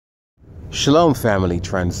Shalom, family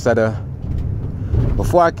trendsetter.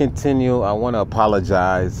 Before I continue, I want to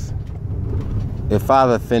apologize if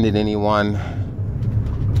I've offended anyone,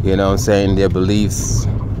 you know what I'm saying, their beliefs.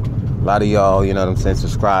 A lot of y'all, you know what I'm saying,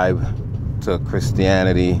 subscribe to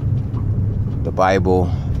Christianity, the Bible,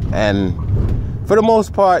 and for the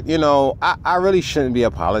most part, you know, I really shouldn't be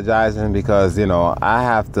apologizing because, you know, I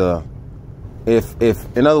have to, if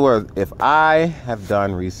in other words, if I have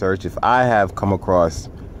done research, if I have come across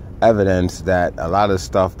evidence that a lot of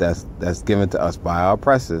stuff that's given to us by our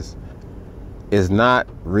oppressors is not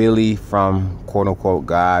really from quote unquote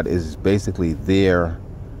God, is basically their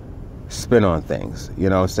spin on things, you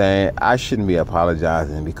know what I'm saying, I shouldn't be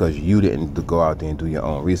apologizing because you didn't go out there and do your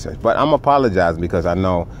own research. But I'm apologizing because I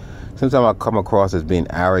know sometimes I come across as being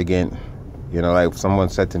arrogant. You know, like someone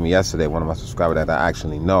said to me yesterday, one of my subscribers that I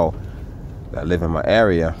actually know that live in my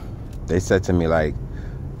area, they said to me like,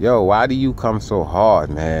 yo, why do you come so hard,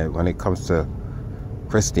 man, when it comes to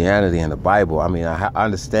Christianity and the Bible? I mean, I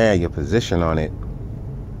understand your position on it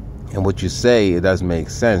and what you say, it does make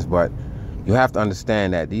sense, but you have to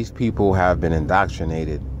understand that these people have been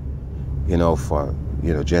indoctrinated, you know, for,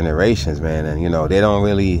 you know, generations, man. And, you know, they don't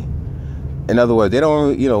really, in other words, they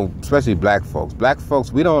don't, you know, especially black folks. Black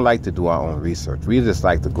folks, we don't like to do our own research. We just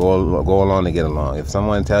like to go along to get along. If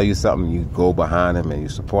someone tell you something, you go behind them and you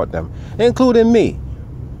support them, including me.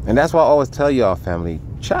 And that's why I always tell y'all, family,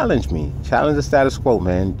 challenge me. Challenge the status quo,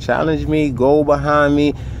 man. Challenge me. Go behind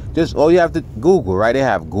me. Just all you have to Google, right? They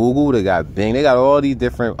have Google. They got Bing. They got all these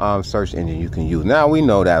different search engines you can use. Now, we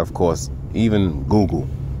know that, of course, even Google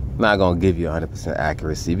not going to give you 100%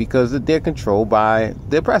 accuracy because they're controlled by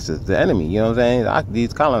the oppressors, the enemy. You know what I'm saying?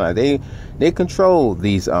 These colonizers, they control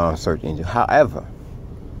these search engines. However,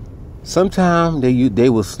 sometimes they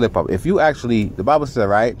will slip up. If you actually, the Bible says,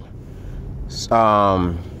 right?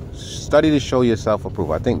 Study to show yourself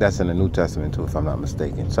approved. I think that's in the New Testament too, if I'm not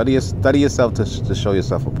mistaken. Study yourself to show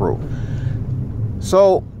yourself approved.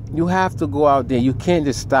 So you have to go out there. You can't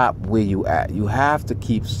just stop where you at. You have to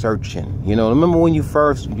keep searching. You know, remember when you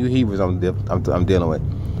Hebrews I'm dealing with.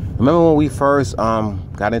 Remember when we first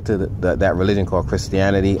got into that religion called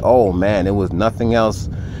Christianity? Oh man, it was nothing else.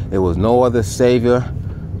 There was no other savior.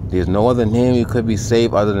 There's no other name you could be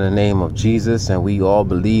saved other than the name of Jesus. And we all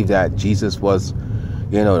believe that Jesus was,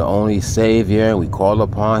 you know, the only savior. We call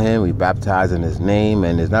upon him. We baptize in his name.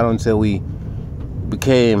 And it's not until we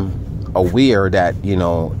became aware that, you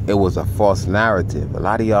know, it was a false narrative. A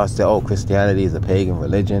lot of y'all say, oh, Christianity is a pagan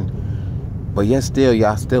religion. But yet still,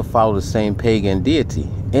 y'all still follow the same pagan deity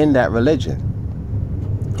in that religion.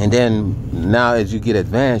 And then now as you get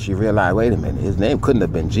advanced, you realize, wait a minute, his name couldn't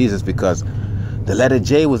have been Jesus because the letter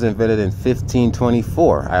J was invented in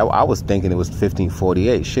 1524. I was thinking it was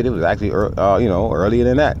 1548. Shit, it was actually, you know, earlier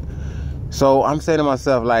than that. So I'm saying to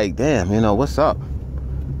myself, like, damn, you know, what's up?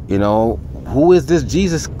 You know, who is this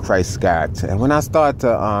Jesus Christ guy? And when I start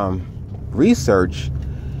to research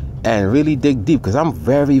and really dig deep, because I'm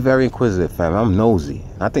very, very inquisitive, fam. I'm nosy.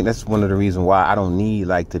 I think that's one of the reasons why I don't need,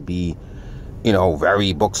 like, to be, you know,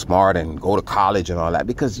 very book smart and go to college and all that,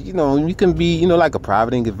 because, you know, you can be, you know, like a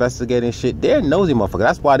private investigator and shit. They're nosy motherfuckers.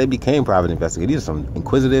 That's why they became private investigators. These are some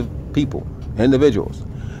inquisitive people, individuals.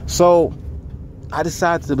 So I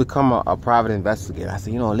decided to become a private investigator. I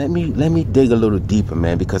said, you know, let me dig a little deeper,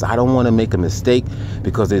 man, because I don't want to make a mistake,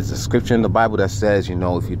 because there's a scripture in the Bible that says, you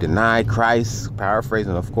know, if you deny Christ,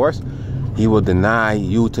 paraphrasing, of course, he will deny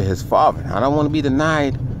you to his Father. I don't want to be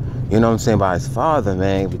denied, you know what I'm saying, by his Father,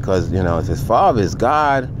 man, because, you know, if his Father is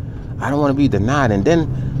God, I don't want to be denied. And then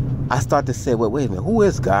I start to say, well, wait a minute, who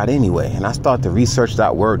is God anyway? And I start to research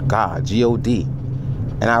that word God, G-O-D.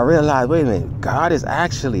 And I realized, wait a minute, God is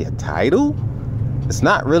actually a title? It's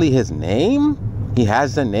not really his name. He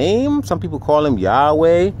has a name. Some people call him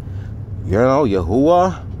Yahweh, you know,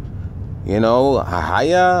 Yahuwah, you know,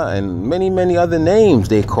 Ahaya, and many, many other names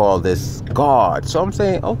they call this God. So I'm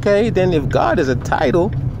saying, okay, then if God is a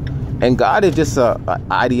title, and God is just a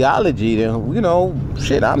ideology, then, you know,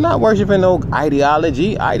 shit, I'm not worshiping no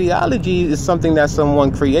ideology. Ideology is something that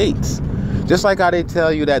someone creates. Just like how they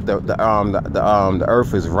tell you that the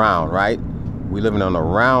earth is round, right? We living on a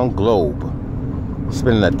round globe,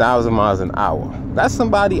 spinning 1,000 miles an hour. That's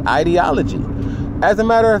somebody's ideology. As a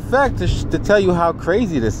matter of fact, to tell you how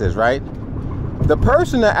crazy this is, right? The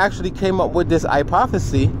person that actually came up with this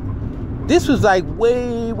hypothesis, this was like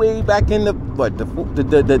way back in the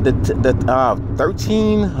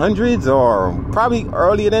 1300s, or probably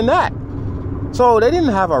earlier than that. So they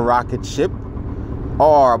didn't have a rocket ship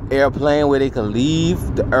or airplane where they could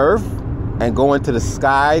leave the earth. and go into the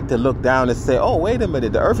sky to look down and say, oh, wait a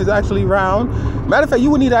minute, the earth is actually round. Matter of fact, you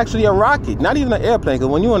would need actually a rocket, not even an airplane, because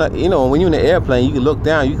when you're in an airplane, you can look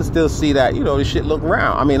down, you can still see that, the shit look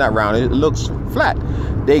round. I mean, not round, it looks flat.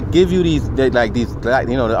 They give you these, the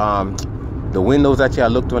windows that you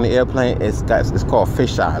look through on the airplane, it's called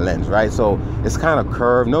fisheye lens, right? So it's kind of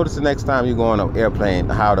curved. Notice the next time you go on an airplane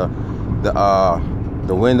how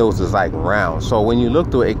the windows is like round. So when you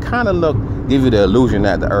look through it, it kind of give you the illusion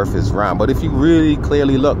that the earth is round. But if you really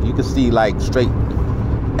clearly look, you can see like straight.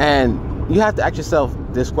 And you have to ask yourself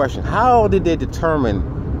this question: how did they determine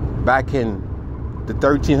back in the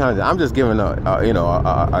 1300s? I'm just giving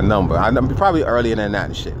a number. I'm probably earlier than that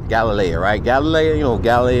and shit. Galileo, right?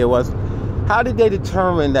 Galileo was. How did they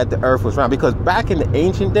determine that the earth was round? Because back in the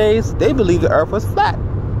ancient days, they believed the earth was flat,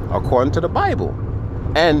 according to the Bible.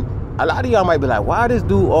 And a lot of y'all might be like, why does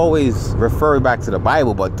dude always refer back to the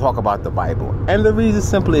Bible but talk about the Bible? And the reason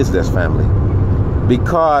simply is this, family.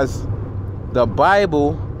 Because the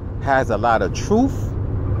Bible has a lot of truth,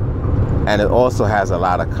 and it also has a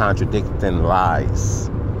lot of contradicting lies.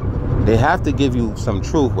 They have to give you some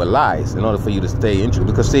truth with lies in order for you to stay in truth.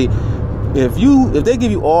 Because see, if they give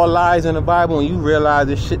you all lies in the Bible and you realize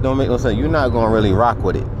this shit don't make no sense, you're not going to really rock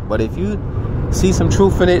with it. But if you see some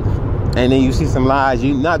truth in it, and then you see some lies,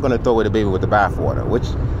 you're not going to throw away the baby with the bathwater,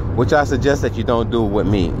 which I suggest that you don't do with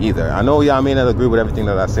me either. I know y'all may not agree with everything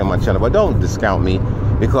that I say on my channel, but don't discount me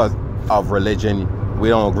because of religion. We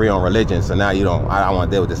don't agree on religion, so now I don't want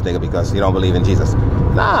to deal with this nigga because you don't believe in Jesus.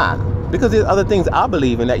 Nah, because there's other things I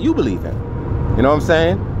believe in that you believe in. You know what I'm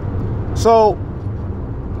saying? So,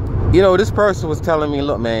 this person was telling me,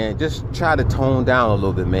 look, man, just try to tone down a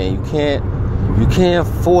little bit, man. You can't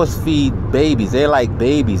force feed babies. They're like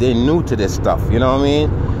babies. They're new to this stuff. You know what I mean?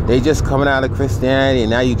 They just coming out of Christianity, and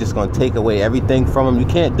now you're just going to take away everything from them. You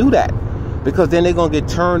can't do that, because then they're going to get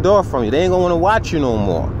turned off from you. They ain't going to want to watch you no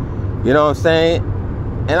more. You know what I'm saying?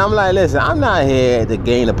 And I'm like, listen, I'm not here to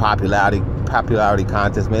gain a popularity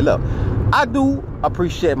contest, man. Look, I do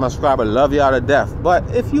appreciate my subscriber, love y'all to death. But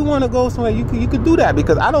if you want to go somewhere, you could do that,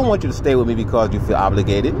 because I don't want you to stay with me because you feel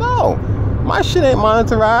obligated. No, my shit ain't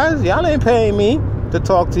monetized. Y'all ain't paying me to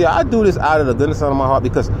talk to you. I do this out of the goodness of my heart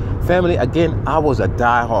because, family, again, I was a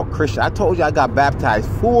diehard Christian. I told you I got baptized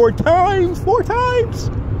 4 times.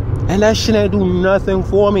 And that shit ain't do nothing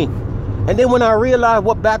for me. And then when I realized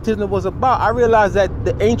what baptism was about, I realized that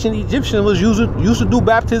the ancient Egyptians used to do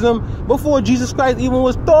baptism before Jesus Christ even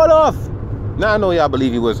was thought of. Now I know y'all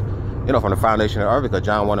believe he was, from the foundation of the earth, because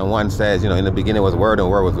John 1:1 says, in the beginning was the Word, and the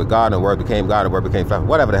Word was with God, and the Word became God, and the Word became flesh.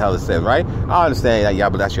 Whatever the hell it says, right? I understand that y'all,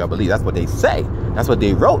 but that's y'all believe. That's what they say. That's what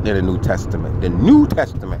they wrote in the New Testament. The New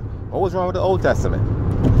Testament. What was wrong with the Old Testament?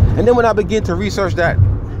 And then when I began to research that,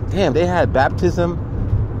 damn, they had baptism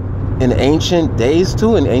in ancient days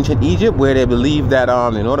too, in ancient Egypt, where they believed that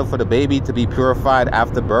in order for the baby to be purified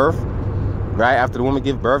after birth, right after the woman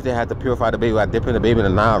give birth, they had to purify the baby by dipping the baby in the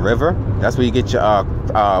Nile River. That's where you get your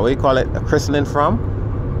what do you call it, a christening from.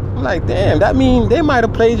 I'm like, damn, that mean they might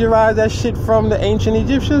have plagiarized that shit from the ancient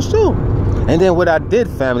Egyptians too. And then what I did,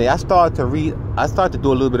 family, I started to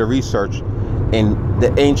do a little bit of research in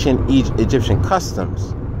the ancient Egyptian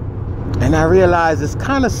customs, and I realized it's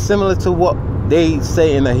kind of similar to what they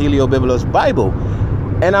say in the Heliobiblus Bible.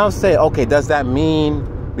 And I'll say, okay, does that mean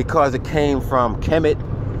because it came from Kemet,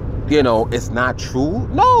 it's not true?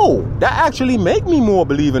 No, that actually make me more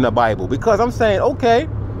believe in the Bible, because I'm saying, okay,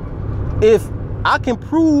 if I can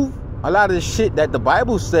prove a lot of the shit that the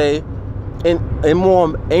Bible say in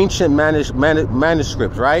more ancient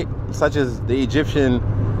manuscripts, right, such as the Egyptian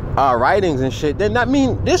writings and shit, then that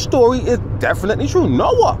means this story is definitely true.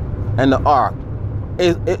 Noah and the ark.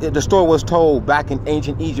 The story was told back in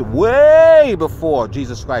ancient Egypt, way before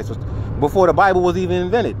Jesus Christ before the Bible was even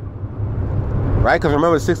invented, right? Because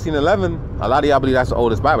remember, 1611, a lot of y'all believe that's the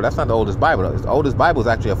oldest Bible. That's not the oldest Bible. The oldest Bible is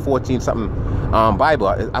actually a 14-something Bible.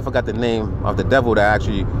 I forgot the name of the devil that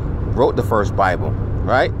actually wrote the first Bible,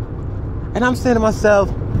 right? And I'm saying to myself,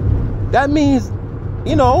 that means,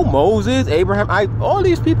 Moses, Abraham, all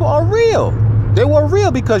these people are real. They were real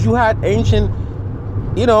because you had ancient,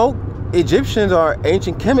 Egyptians or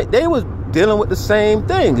ancient Kemet. They was dealing with the same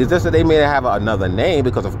thing. It's just that they may have another name,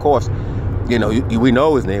 because of course, we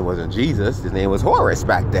know his name wasn't Jesus. His name was Horus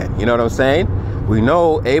back then. You know what I'm saying? We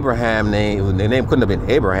know Abraham name. The name couldn't have been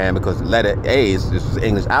Abraham because letter A is the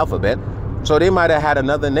English alphabet. So they might have had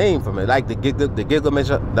another name from it, like the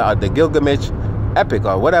Gilgamesh epic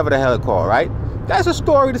or whatever the hell it's called, right? That's a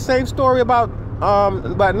story, the same story about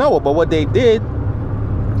Noah. But what they did,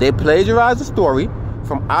 they plagiarized the story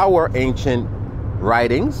from our ancient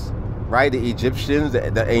writings, right? The Egyptians,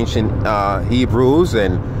 the ancient Hebrews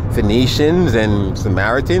and Phoenicians and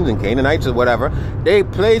Samaritans and Canaanites or whatever, they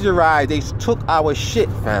plagiarized, they took our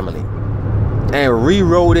shit, family, and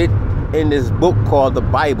rewrote it in this book called the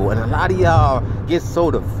Bible. And a lot of y'all get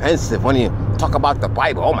so defensive when you talk about the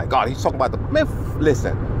Bible. Oh my God, he's talking about the... Man,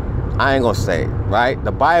 listen, I ain't gonna say it, right?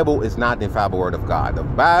 The Bible is not the infallible word of God. The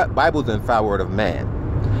Bible is the infallible word of man.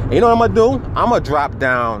 And you know what I'm gonna do? I'm gonna drop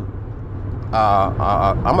down,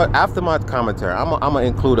 after my commentary, I'm gonna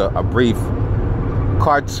include a brief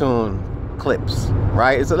cartoon clips,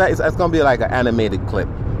 right? It's gonna be like an animated clip.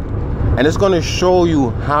 And it's gonna show you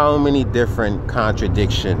how many different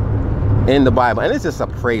contradictions in the Bible. And it's just a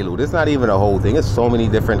prelude. It's not even a whole thing. It's so many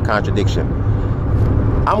different contradictions.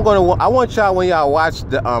 I want y'all, when y'all watch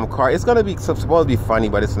the card, it's gonna be supposed to be funny,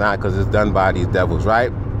 but it's not, because it's done by these devils, right?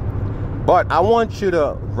 But I want you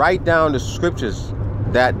to write down the scriptures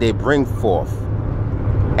that they bring forth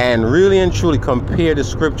and really and truly compare the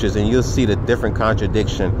scriptures, and you'll see the different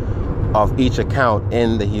contradiction of each account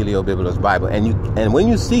in the Heliobibalist Bible. And when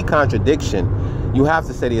you see contradiction, you have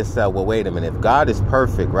to say to yourself, well, wait a minute, if God is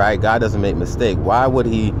perfect, right? God doesn't make mistake. Why would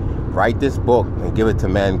he write this book and give it to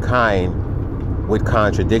mankind with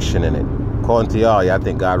contradiction in it? According to y'all, I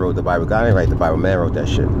think God wrote the Bible. God didn't write the Bible. Man wrote that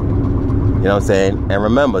shit. You know what I'm saying? And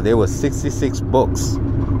remember, there were 66 books,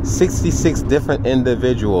 66 different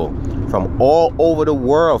individuals from all over the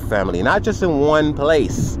world, family, not just in one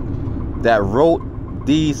place, that wrote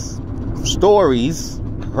these stories,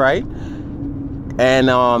 right? And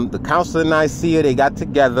the Council of Nicaea, they got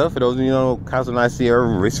together. For those of you who know Council of Nicaea,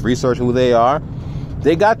 research who they are.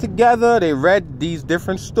 They got together, they read these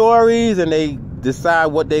different stories, and they decide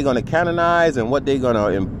what they're going to canonize and what they're going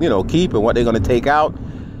to, you know, keep and what they're going to take out.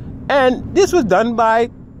 And this was done by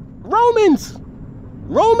Romans.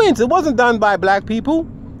 It wasn't done by black people.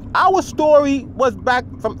 Our story was back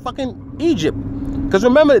from fucking Egypt. Because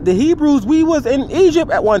remember, the Hebrews, we was in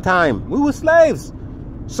Egypt at one time. We were slaves.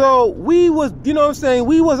 So we was, you know what I'm saying,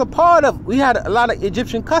 we was a part of, we had a lot of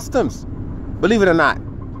Egyptian customs, believe it or not.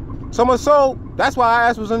 So much so, that's why our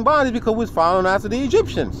ass was in bondage, because we was following after the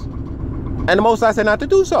Egyptians. And the Most High said not to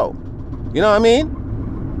do so. You know what I mean?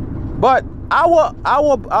 But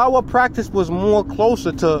our practice was more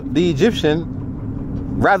closer to the Egyptian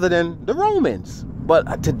rather than the Romans.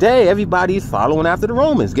 But today, everybody's following after the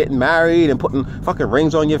Romans, getting married and putting fucking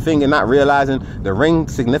rings on your finger, not realizing the ring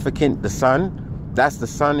significant the sun. That's the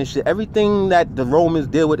sun and shit. Everything that the Romans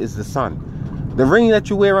deal with is the sun. The ring that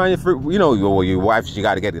you wear on your, you know, your wife, she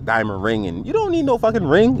got to get a diamond ring, and you don't need no fucking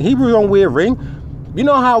ring. Hebrews don't wear a ring. You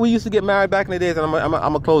know how we used to get married back in the days, and I'm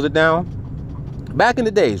gonna close it down. Back in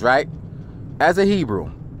the days, right? As a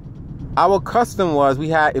Hebrew, our custom was, we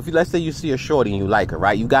had, if you, let's say you see a shorty and you like her,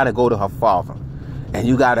 right? You got to go to her father. And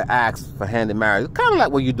you got to ask for hand in marriage. Kind of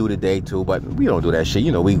like what you do today, too. But we don't do that shit.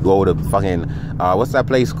 You know, we go to fucking, what's that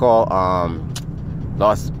place called?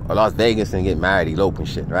 Las Vegas and get married, elope and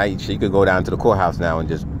shit, right? So you could go down to the courthouse now and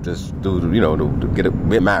just do, you know, to get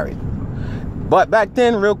married. But back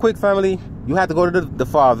then, real quick, family, you had to go to the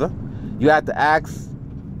father. You had to ask,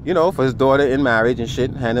 you know, for his daughter in marriage and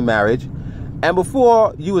shit, hand in marriage. And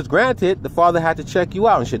before you was granted, the father had to check you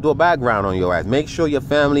out and shit, do a background on your ass. Make sure your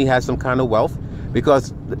family has some kind of wealth.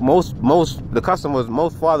 Because most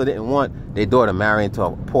father didn't want their daughter marrying into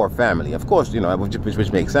a poor family. Of course, you know,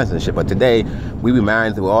 which makes sense and shit. But today, we be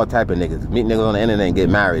marrying to all type of niggas. Meet niggas on the internet and get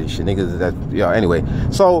married and shit. Niggas, that, you know, anyway.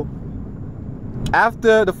 So,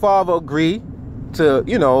 after the father agreed to,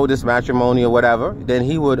 you know, this matrimony or whatever, then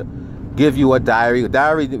he would give you a diary. A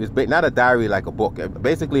diary is not a diary like a book.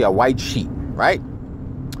 Basically, a white sheet, right?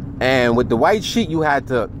 And with the white sheet, you had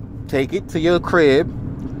to take it to your crib,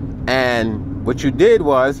 and what you did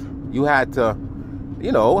was you had to,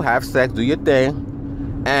 you know, have sex, do your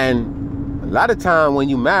thing. And a lot of time when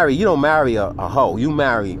you marry, you don't marry a hoe, you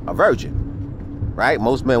marry a virgin, right?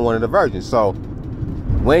 Most men wanted a virgin. So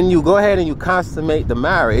when you go ahead and you consummate the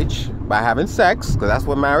marriage by having sex, because that's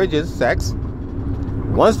what marriage is, sex.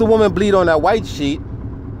 Once the woman bleed on that white sheet,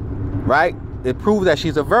 right, it proved that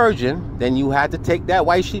she's a virgin, then you had to take that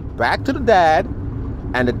white sheet back to the dad.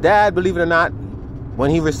 And the dad, believe it or not, when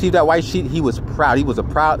he received that white sheet, he was proud. It was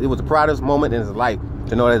the proudest moment in his life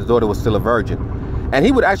to know that his daughter was still a virgin. And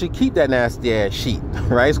he would actually keep that nasty ass sheet,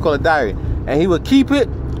 right? It's called a diary. And he would keep it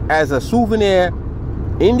as a souvenir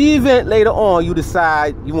in the event later on you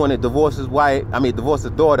decide you want to divorce his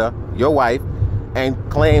daughter, your wife, and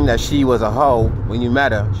claim that she was a hoe when you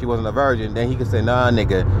met her, she wasn't a virgin. Then he could say, nah,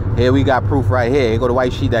 nigga, here we got proof right here. Here go the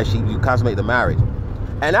white sheet that you consummate the marriage.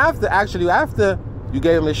 And after you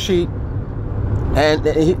gave him the sheet, and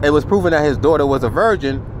it was proven that his daughter was a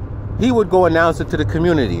virgin, he would go announce it to the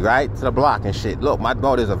community, right? To the block and shit. Look, my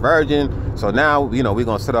daughter's a virgin, so now, you know, we're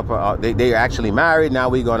going to set up, they're actually married, now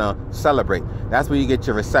we're going to celebrate. That's where you get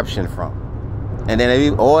your reception from. And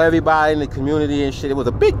then everybody in the community and shit, it was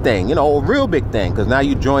a big thing, you know, a real big thing, because now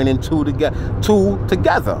you join in two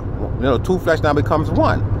together. You know, two flesh now becomes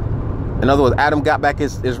one. In other words, Adam got back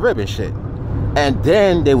his rib and shit. And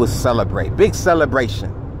then they would celebrate, big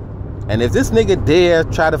celebration. And if this nigga dare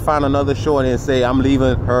try to find another shorty and say, I'm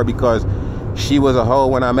leaving her because she was a hoe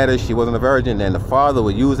when I met her, she wasn't a virgin, then the father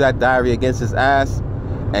would use that diary against his ass,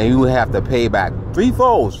 and you would have to pay back 3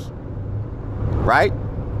 folds, right?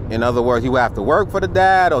 In other words, he would have to work for the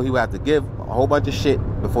dad, or he would have to give a whole bunch of shit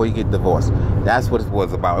before he get divorced. That's what it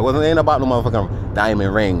was about. It ain't about no motherfucking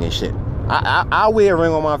diamond ring and shit. I wear a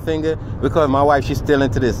ring on my finger because my wife, she's still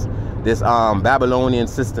into this Babylonian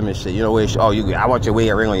system and shit. You know, where I want you to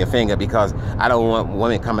wear a ring on your finger because I don't want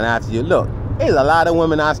women coming after you. Look, there's a lot of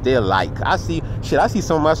women I still like. I see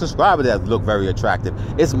some of my subscribers that look very attractive.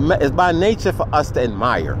 It's by nature for us to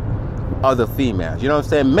admire other females. You know what I'm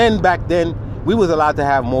saying? Men back then, we was allowed to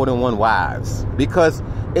have more than one wives because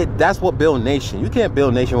that's what build nation. You can't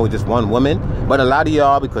build nation with just one woman. But a lot of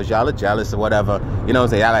y'all, because y'all are jealous or whatever, you know what I'm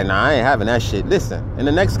saying? Y'all like, nah, I ain't having that shit. Listen, in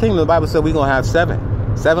the next kingdom, the Bible said we're going to have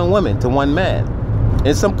 7 women to 1 man.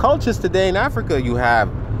 In some cultures today in Africa, you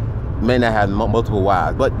have men that have multiple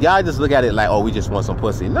wives. But y'all just look at it like, oh, we just want some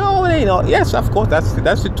pussy. No, it ain't. No. Yes, of course, that's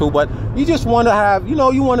it too. But you just want to have, you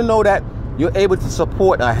know, you want to know that you're able to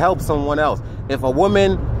support or help someone else. If a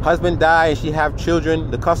woman, husband died and she have children,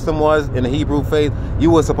 the custom was in the Hebrew faith, you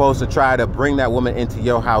were supposed to try to bring that woman into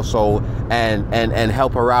your household and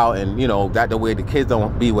help her out, and you know, that the way the kids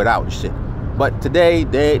don't be without and shit. But today,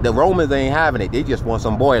 the Romans ain't having it. They just want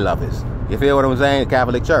some boy lovers. You feel what I'm saying?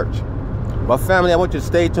 Catholic Church. But family, I want you to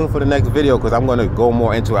stay tuned for the next video because I'm going to go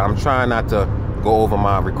more into it. I'm trying not to go over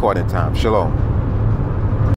my recording time. Shalom.